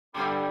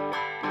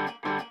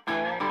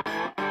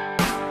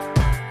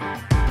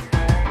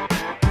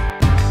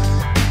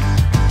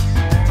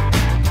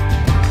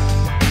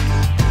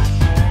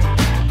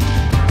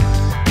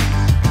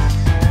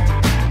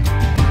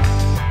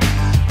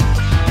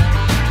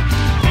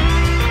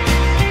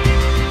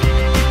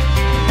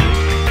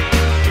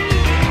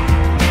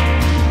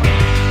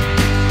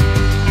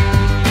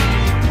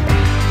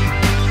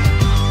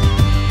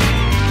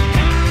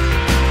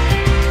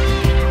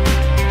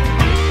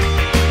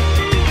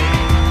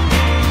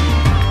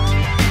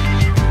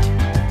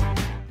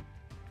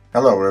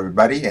Hello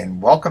everybody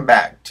and welcome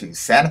back to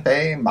Santa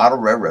Fe Model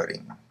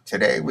Railroading.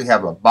 Today we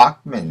have a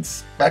Bachman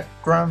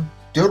Spectrum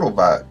Doodle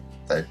Bug,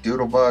 the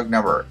Doodle Bug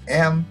number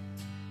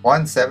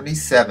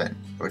M177,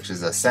 which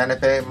is a Santa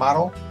Fe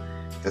model.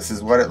 This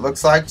is what it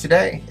looks like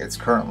today. It's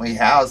currently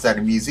housed at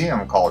a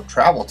museum called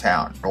Travel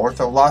Town, north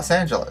of Los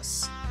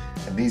Angeles.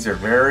 And these are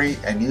very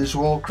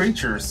unusual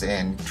creatures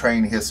in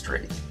train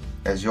history,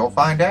 as you'll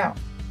find out.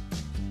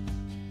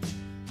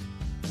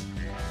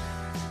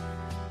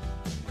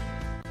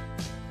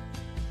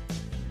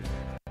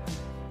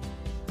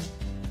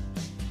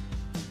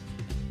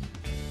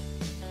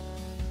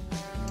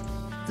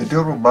 The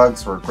Doodle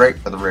Bugs were great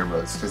for the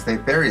railroads because they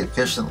very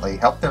efficiently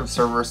helped them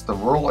service the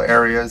rural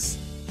areas,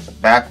 the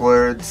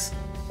backwoods,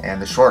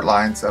 and the short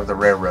lines of the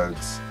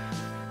railroads.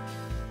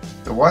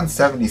 The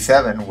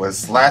 177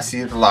 was last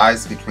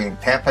utilized between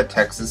Pampa,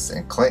 Texas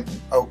and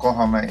Clinton,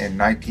 Oklahoma in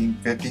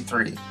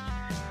 1953.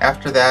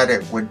 After that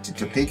it went to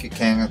Topeka,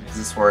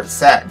 Kansas where it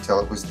sat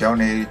until it was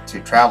donated to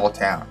Travel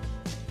Town.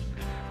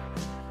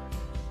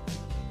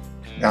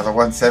 Now the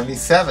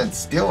 177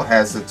 still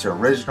has its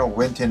original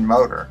Winton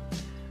motor.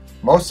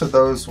 Most of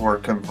those were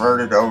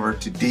converted over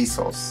to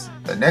diesels.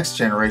 The next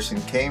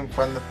generation came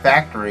from the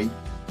factory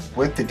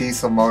with the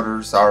diesel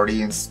motors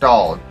already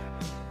installed.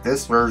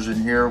 This version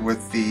here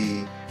with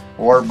the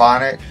war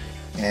bonnet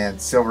and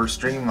silver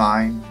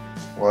streamline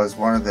was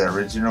one of the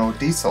original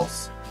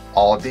diesels,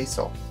 all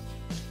diesel.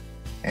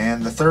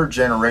 And the third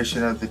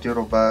generation of the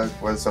Doodle Bug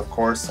was of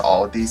course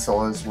all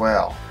diesel as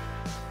well.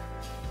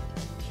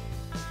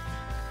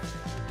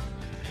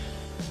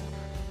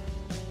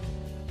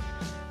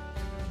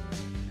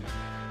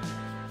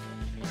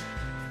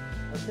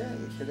 Okay,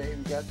 today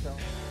we got some.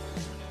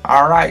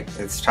 Alright,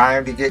 it's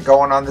time to get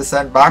going on this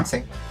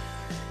unboxing.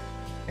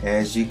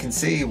 As you can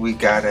see, we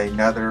got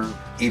another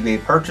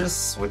eBay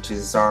purchase, which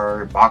is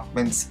our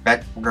Bachman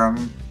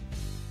Spectrum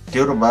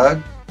Doodle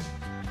Bug.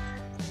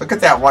 Look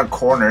at that one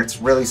corner, it's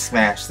really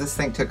smashed. This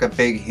thing took a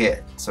big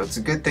hit, so it's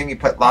a good thing you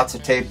put lots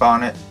of tape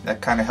on it.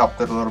 That kind of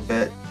helped it a little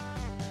bit.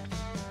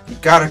 You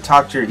gotta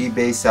talk to your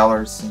eBay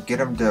sellers and get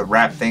them to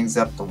wrap things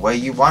up the way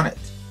you want it,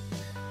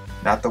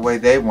 not the way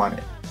they want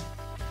it.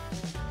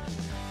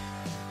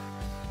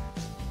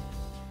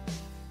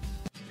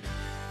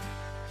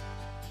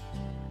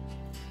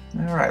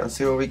 Alright, let's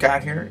see what we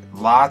got here.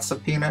 Lots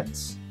of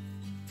peanuts.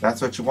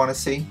 That's what you want to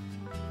see.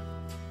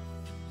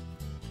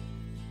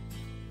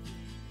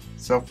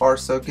 So far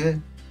so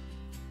good.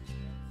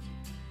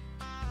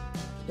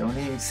 Don't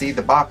even see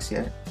the box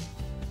yet.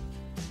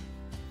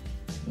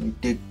 We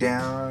dig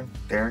down.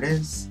 There it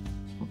is.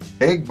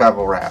 Big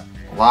bubble wrap.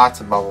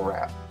 Lots of bubble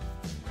wrap.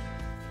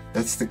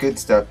 That's the good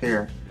stuff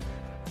here.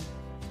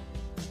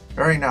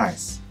 Very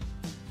nice.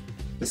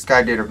 This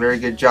guy did a very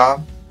good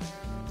job.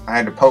 I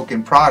had to poke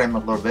and prod him a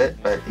little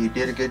bit, but he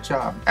did a good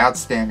job.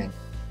 Outstanding.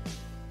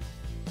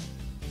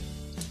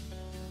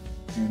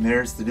 And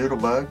there's the Doodle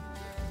Bug.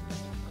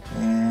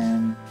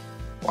 And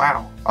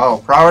wow.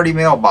 Oh, priority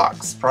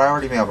mailbox.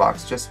 Priority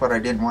mailbox. Just what I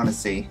didn't want to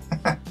see.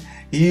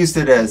 He used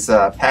it as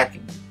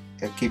packing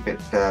to keep it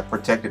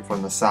protected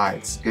from the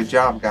sides. Good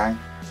job, guy.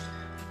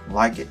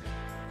 Like it.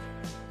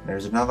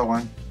 There's another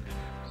one.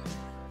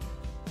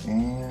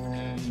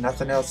 And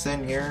nothing else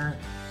in here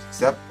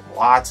except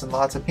lots and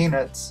lots of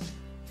peanuts.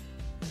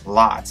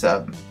 Lots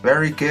of them.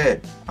 Very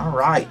good.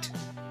 Alright.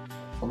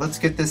 Well, let's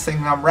get this thing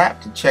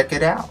unwrapped and check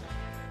it out.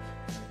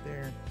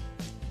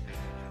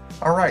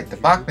 Alright, the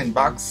Bachman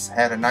box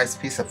had a nice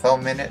piece of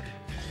foam in it.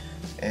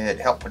 It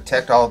helped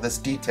protect all of this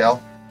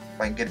detail.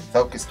 If I can get it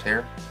focused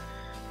here.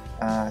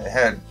 It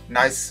had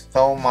nice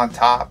foam on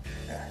top.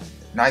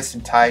 Nice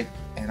and tight.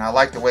 And I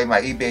like the way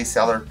my eBay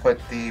seller put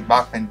the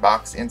Bachman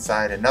box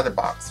inside another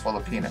box full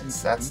of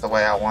peanuts. That's the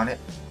way I want it.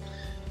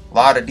 A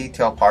lot of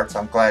detail parts.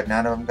 I'm glad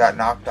none of them got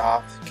knocked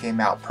off.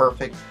 Came out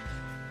perfect.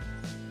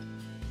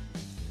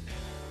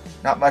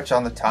 Not much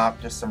on the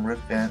top, just some roof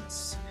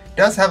vents. It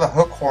does have a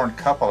hook horn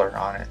coupler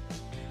on it,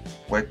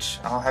 which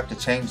I'll have to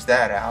change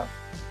that out.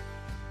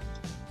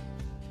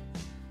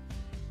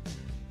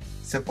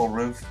 Simple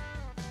roof.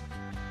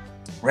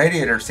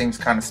 Radiator seems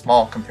kind of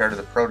small compared to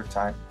the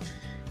prototype.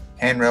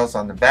 Handrails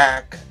on the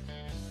back.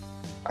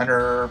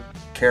 Under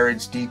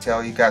carriage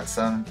detail, you got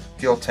some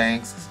fuel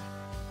tanks,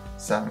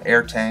 some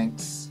air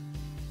tanks,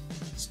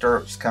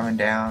 stirrups coming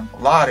down. A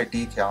lot of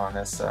detail on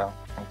this, so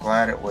I'm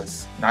glad it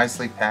was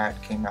nicely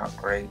packed, came out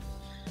great.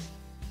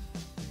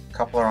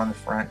 Coupler on the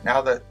front.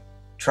 Now the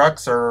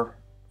trucks are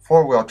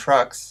four-wheel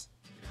trucks.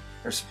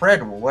 They're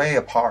spread way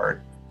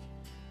apart.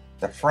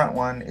 The front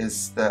one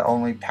is the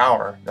only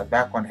power. The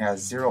back one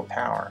has zero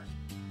power.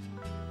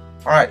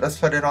 Alright, let's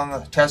put it on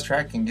the test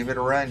track and give it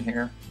a run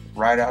here,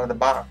 right out of the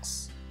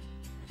box.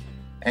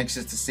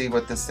 Anxious to see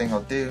what this thing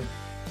will do.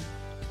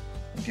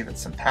 Give it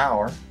some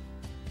power.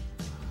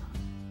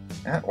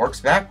 Yeah, it works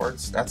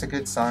backwards. That's a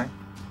good sign.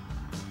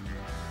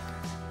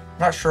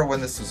 Not sure when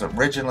this was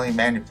originally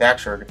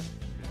manufactured.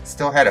 It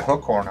still had a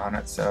hook horn on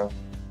it, so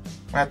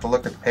I have to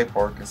look at the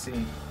paperwork and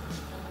see.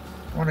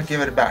 I want to give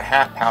it about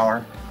half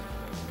power.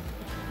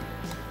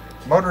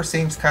 Motor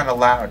seems kind of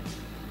loud.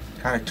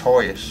 kind of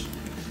toyish.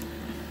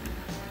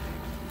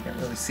 Can't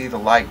really see the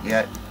light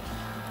yet.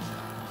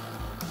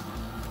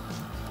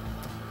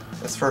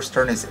 This first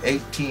turn is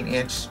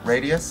 18-inch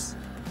radius.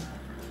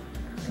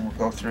 And we'll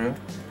go through.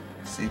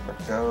 See if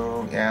it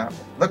go. Yeah,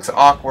 looks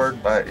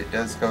awkward, but it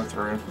does go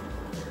through.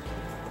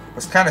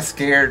 Was kind of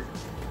scared.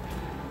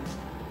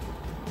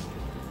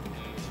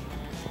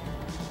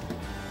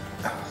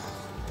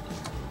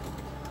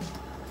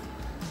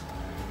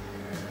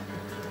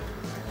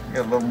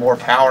 Get a little more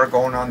power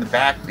going on the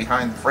back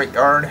behind the freight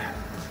yard.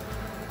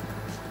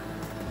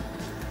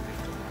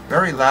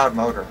 Very loud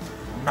motor.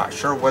 I'm not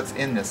sure what's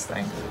in this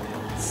thing.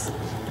 It's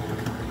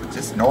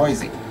just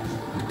noisy.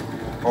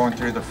 Going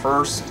through the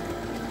first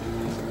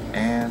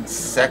and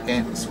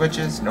second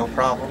switches, no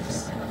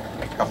problems.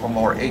 A couple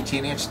more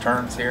 18-inch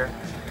turns here.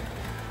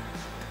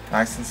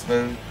 Nice and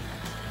smooth.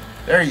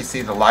 There you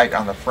see the light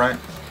on the front.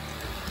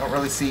 Don't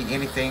really see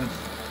anything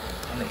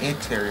on the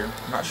interior.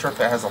 I'm not sure if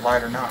it has a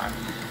light or not.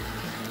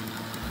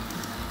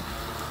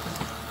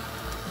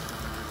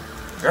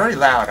 Very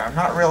loud. I'm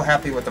not real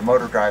happy with the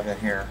motor drive in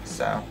here.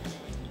 So,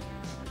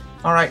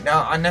 alright,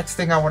 now next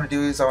thing I want to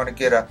do is I want to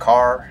get a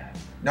car.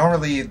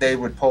 Normally they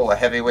would pull a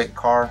heavyweight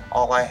car.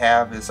 All I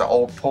have is an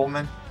old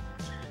Pullman.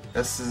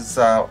 This is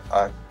a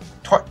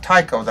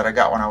Tyco that I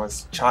got when I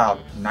was a child,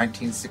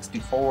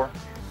 1964. It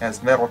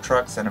has metal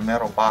trucks and a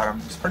metal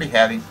bottom. It's pretty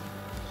heavy.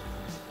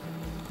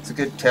 It's a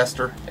good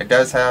tester. It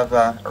does have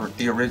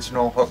the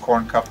original hook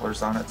horn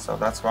couplers on it, so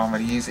that's why I'm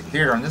going to use it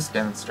here on this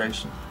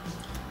demonstration.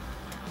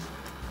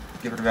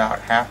 Give it about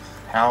half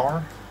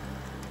power.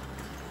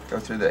 Go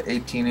through the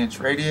 18-inch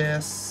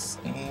radius,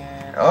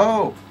 and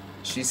oh,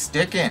 she's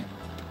sticking.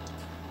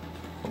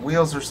 The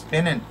wheels are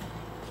spinning.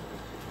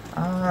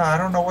 I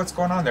don't know what's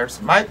going on there.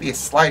 There might be a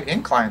slight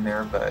incline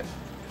there, but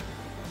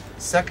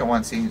the second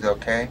one seems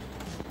okay.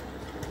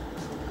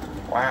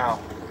 Wow.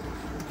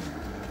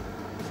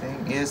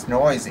 Thing is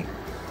noisy.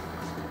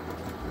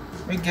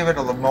 Let me give it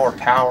a little more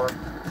power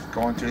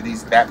going through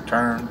these back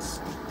turns.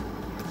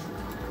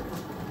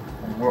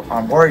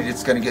 I'm worried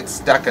it's going to get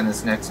stuck in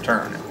this next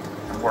turn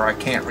where I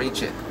can't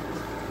reach it.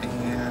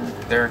 And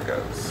there it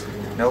goes.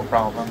 No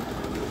problem.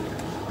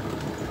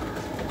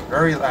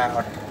 Very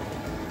loud.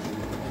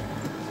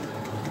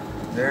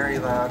 Very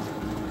loud.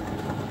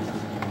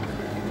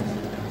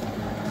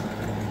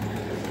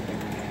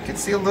 You can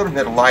see a little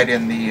bit of light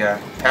in the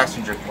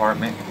passenger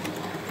compartment.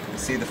 You can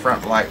see the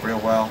front light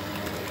real well.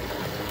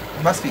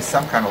 There must be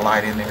some kind of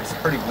light in there. It's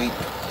pretty weak.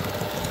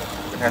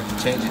 I'm going to have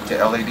to change it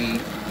to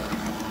LED.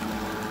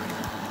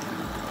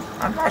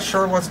 I'm not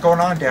sure what's going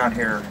on down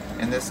here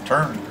in this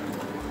turn.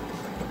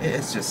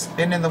 It's just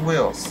spinning the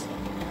wheels.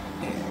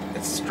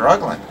 It's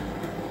struggling.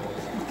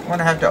 I'm going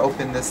to have to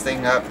open this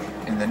thing up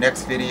in the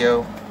next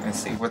video and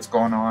see what's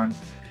going on.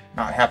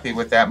 Not happy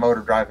with that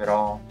motor drive at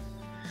all.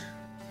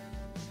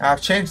 Now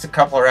I've changed the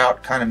coupler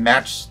out, kind of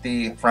matched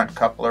the front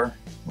coupler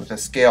with a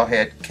scale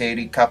head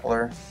Katy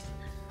coupler.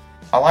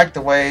 I like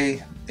the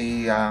way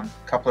the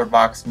coupler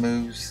box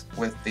moves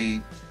with the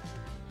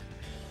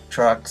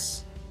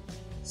trucks.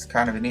 It's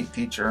kind of a neat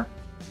feature.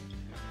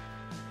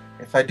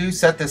 If I do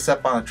set this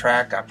up on the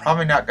track, I'm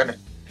probably not going to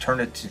turn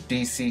it to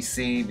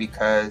DCC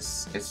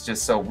because it's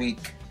just so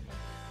weak.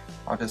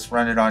 I'll just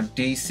run it on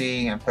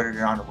DC and put it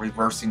on a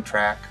reversing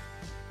track.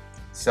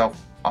 Self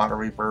auto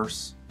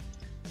reverse.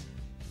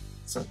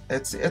 So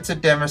it's a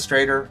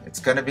demonstrator.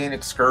 It's going to be an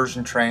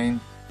excursion train.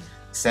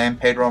 San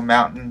Pedro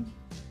Mountain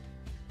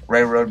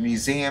Railroad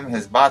Museum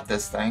has bought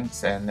this thing,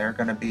 and they're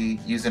going to be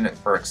using it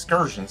for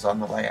excursions on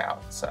the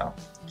layout. So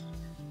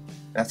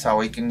that's how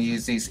we can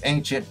use these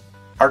ancient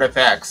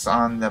artifacts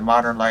on the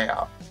modern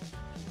layout.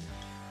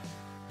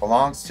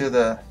 Belongs to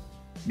the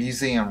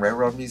museum,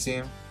 Railroad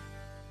Museum,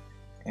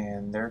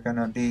 and they're going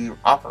to be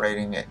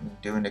operating it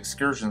and doing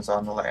excursions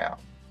on the layout.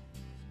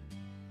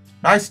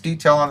 Nice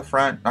detail on the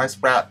front, nice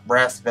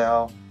brass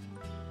bell.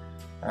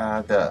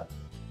 The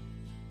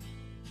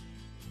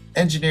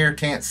engineer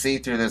can't see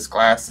through this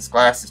glass. This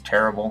glass is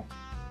terrible.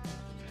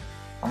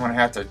 I'm going to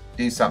have to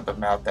do something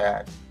about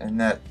that. And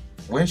that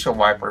windshield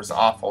wiper is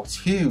awful. It's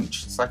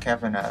huge. It's like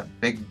having a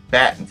big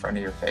bat in front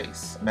of your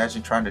face.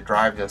 Imagine trying to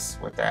drive this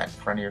with that in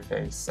front of your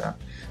face. So,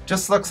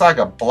 just looks like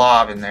a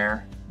blob in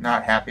there.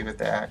 Not happy with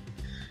that.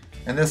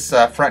 And this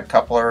front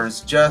coupler is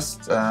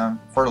just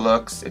for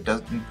looks. It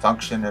doesn't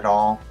function at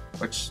all,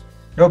 which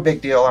no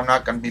big deal. I'm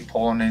not going to be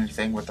pulling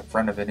anything with the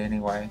front of it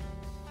anyway.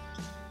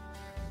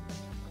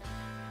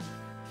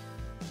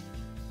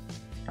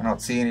 I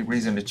don't see any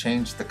reason to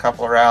change the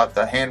coupler out.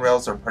 The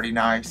handrails are pretty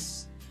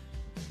nice.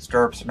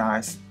 Stirrups are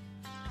nice.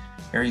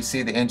 Here you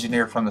see the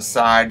engineer from the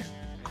side.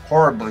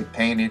 Horribly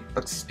painted.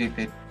 Looks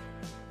stupid.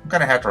 I'm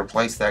going to have to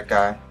replace that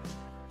guy.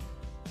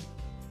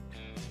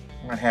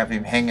 I'm going to have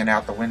him hanging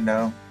out the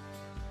window.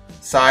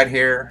 Side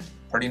here,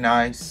 pretty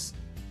nice.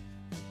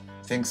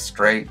 Things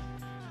straight.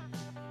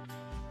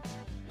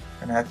 I'm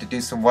going to have to do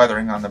some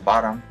weathering on the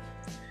bottom.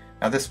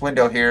 Now this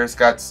window here has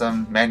got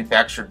some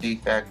manufacturer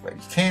defect, but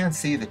you can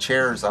see the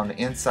chairs on the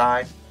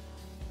inside.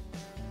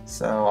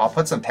 So I'll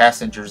put some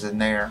passengers in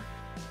there.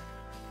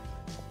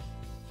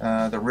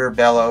 The rear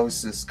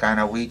bellows is kind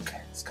of weak.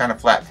 It's kind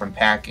of flat from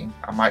packing.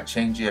 I might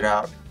change it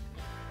out.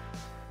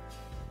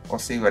 We'll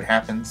see what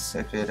happens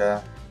if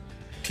it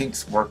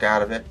kinks work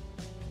out of it.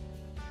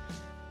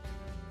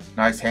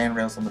 Nice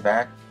handrails on the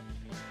back.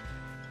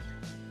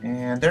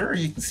 And there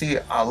you can see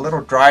a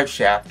little drive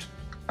shaft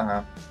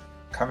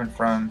coming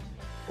from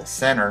the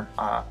center.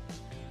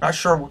 Not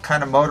sure what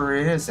kind of motor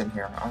it is in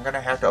here. I'm going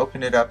to have to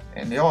open it up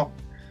and you'll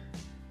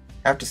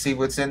have to see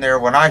what's in there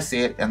when I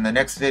see it in the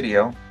next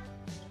video.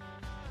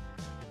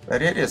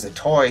 But it is a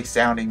toy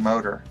sounding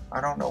motor. I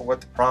don't know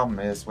what the problem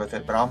is with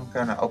it, but I'm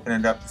going to open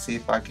it up to see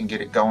if I can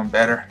get it going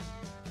better.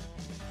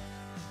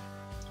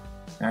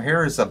 Now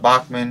here is a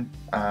Bachman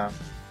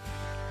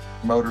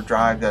motor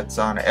drive that's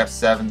on an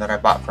F7 that I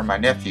bought for my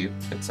nephew.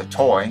 It's a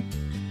toy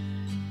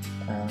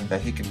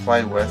that he can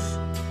play with.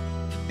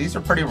 These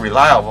are pretty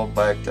reliable,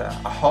 but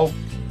I hope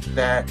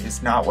that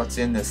is not what's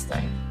in this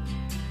thing.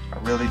 I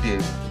really do.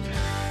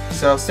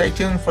 So stay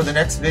tuned for the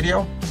next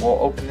video. We'll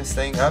open this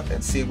thing up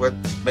and see what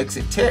makes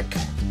it tick.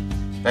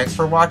 Thanks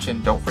for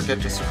watching. Don't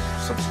forget to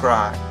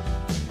subscribe.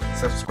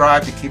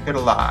 Subscribe to keep it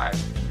alive.